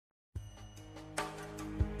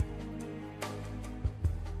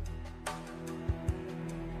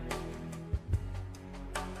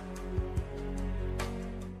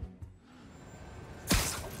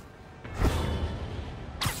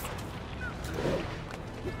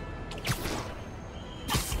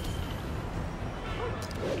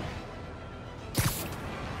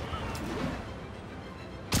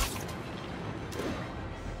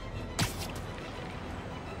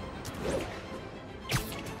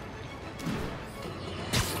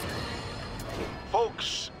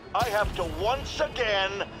I have to once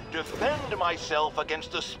again defend myself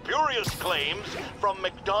against the spurious claims from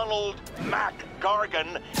McDonald Mac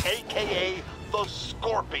Gargan, aka the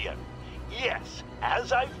Scorpion. Yes,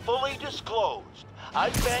 as I fully disclosed, I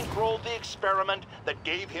bankrolled the experiment that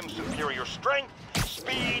gave him superior strength,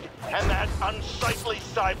 speed, and that unsightly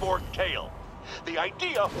cyborg tail. The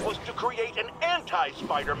idea was to create an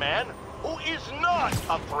anti-Spider-Man who is not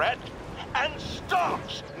a threat and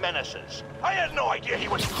stops menaces. I had no idea he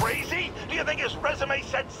was crazy. Do you think his resume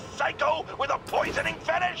said psycho with a poisoning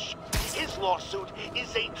fetish? His lawsuit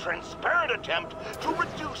is a transparent attempt to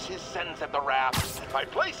reduce his sentence at the raft by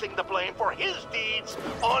placing the blame for his deeds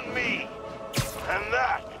on me. And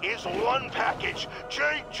that is one package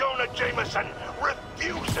J. Jonah Jameson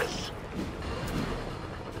refuses.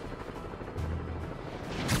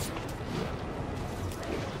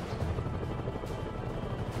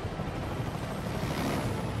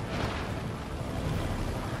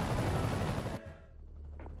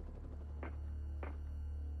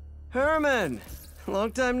 Herman!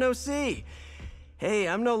 Long time no see. Hey,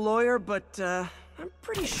 I'm no lawyer, but I'm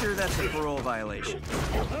pretty sure that's a parole violation.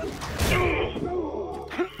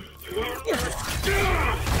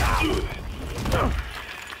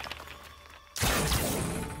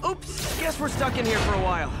 Oops, guess we're stuck in here for a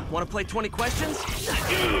while. Want to play 20 questions?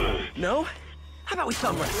 No? How about we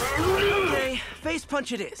thumb wrestle? Okay, face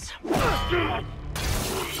punch it is.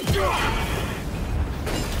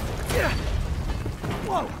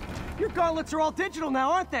 Whoa! Your gauntlets are all digital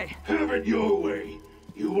now, aren't they? Have it your way.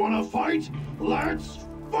 You wanna fight? Let's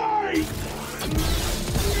fight!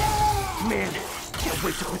 Man, can't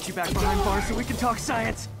wait to put you back behind bars so we can talk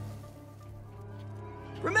science.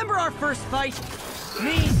 Remember our first fight?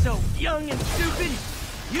 Me so young and stupid,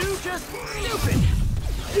 you just stupid.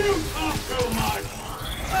 You talk too much!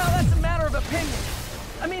 Well, that's a matter of opinion.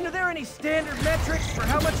 I mean, are there any standard metrics for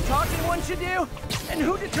how much talking one should do? And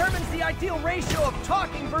who determines the ideal ratio of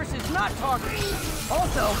talking versus not talking?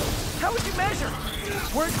 Also, how would you measure?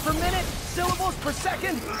 Words per minute? Syllables per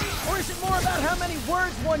second? Or is it more about how many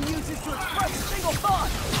words one uses to express a single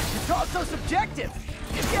thought? It's also subjective.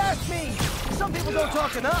 If you ask me, some people don't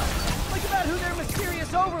talk enough. Like about who their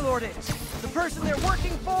mysterious overlord is. The person they're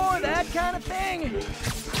working for, that kind of thing.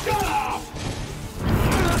 Shut up!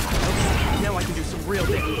 Okay, now I can do some real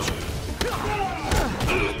damage.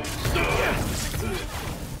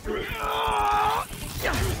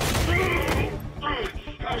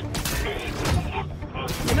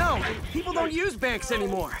 You know, people don't use banks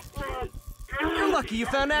anymore. You're lucky you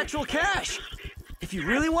found actual cash. If you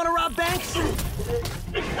really want to rob banks,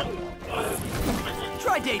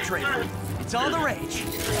 try day trading. It's all the rage.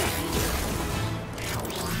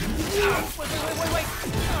 Wait.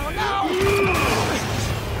 Oh, no!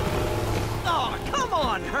 Oh, come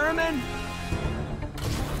on, Herman!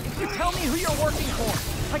 If you tell me who you're working for,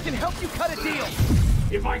 I can help you cut a deal.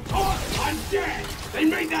 If I talk, I'm dead! They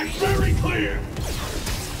made that very clear!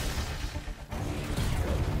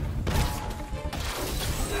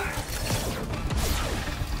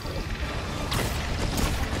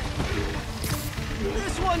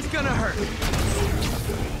 This one's gonna hurt.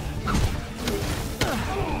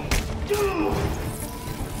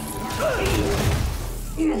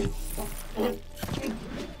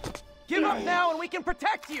 Give up now and we can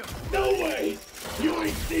protect you! No way! You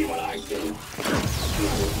ain't see what I see!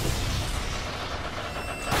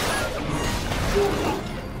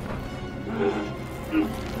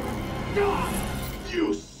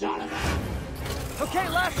 You son of a... Okay,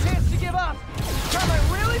 last chance to give up. This time I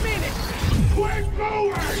really mean it! Quit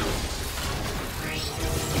moving!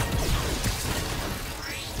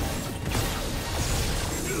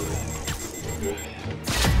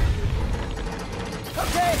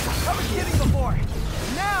 Okay, I was kidding before.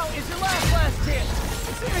 Now is your last chance.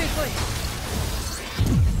 Seriously.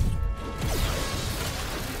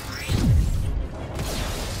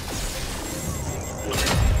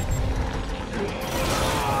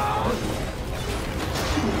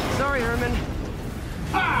 Sorry, Herman.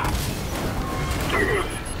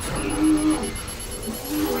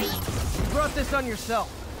 You brought this on yourself.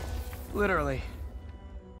 Literally.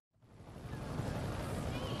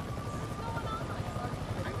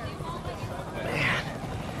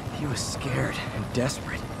 He was scared and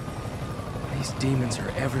desperate. These demons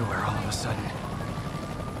are everywhere all of a sudden.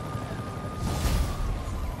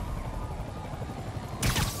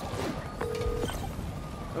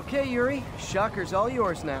 Okay, Yuri. Shocker's all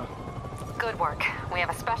yours now. Good work. We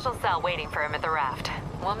have a special cell waiting for him at the raft.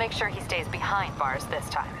 We'll make sure he stays behind bars this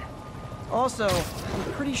time. Also,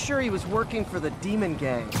 I'm pretty sure he was working for the Demon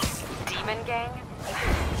Gang. Demon Gang?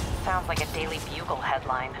 Sounds like a Daily Bugle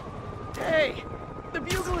headline. Hey! The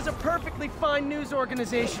Bugle is a perfectly fine news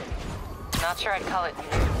organization. Not sure I'd call it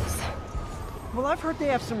news. Well, I've heard they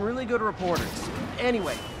have some really good reporters.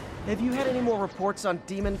 Anyway, have you had any more reports on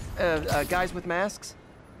demon, guys with masks?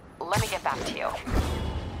 Let me get back to you.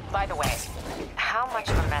 By the way, how much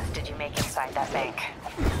of a mess did you make inside that bank?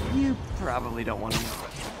 You probably don't want to know.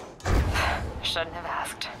 Shouldn't have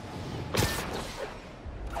asked.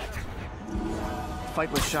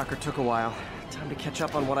 Fight with Shocker took a while. Time to catch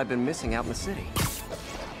up on what I've been missing out in the city.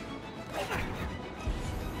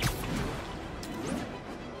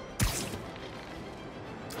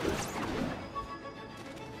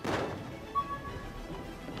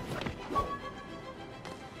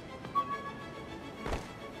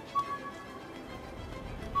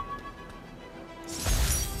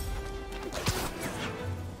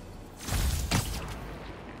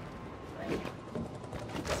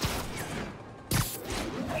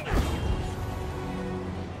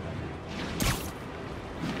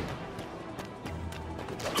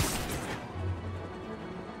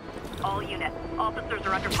 All units, officers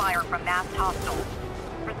are under fire from masked hostiles.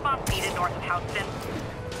 Response needed north of Houston.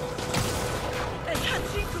 哎，看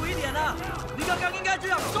清楚一点啊！你刚刚应该这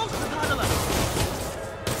样收拾他的了。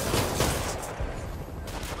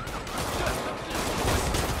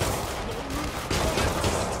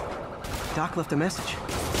Doc left a message.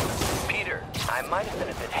 Peter, I might have been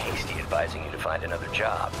a bit hasty advising you to find another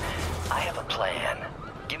job. I have a plan.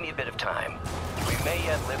 Give me a bit of time. We may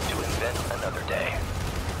yet live to invent another day.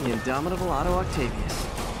 The indomitable Otto Octavius.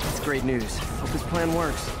 That's great news. Hope his plan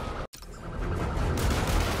works.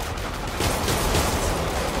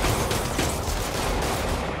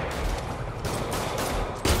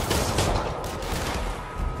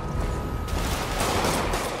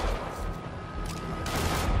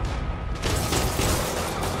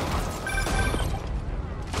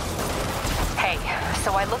 Hey,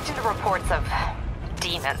 so I looked into reports of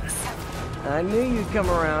demons. I knew you'd come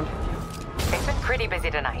around. They've been pretty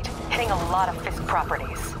busy tonight, hitting a lot of Fisk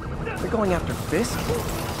properties. They're going after Fisk?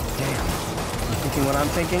 Damn. You thinking what I'm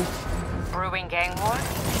thinking? Brewing gang war?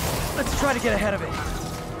 Let's try to get ahead of it.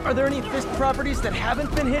 Are there any Fisk properties that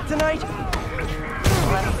haven't been hit tonight?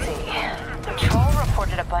 Let me see. Troll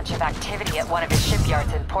reported a bunch of activity at one of his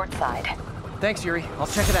shipyards in Portside. Thanks, Yuri. I'll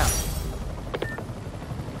check it out.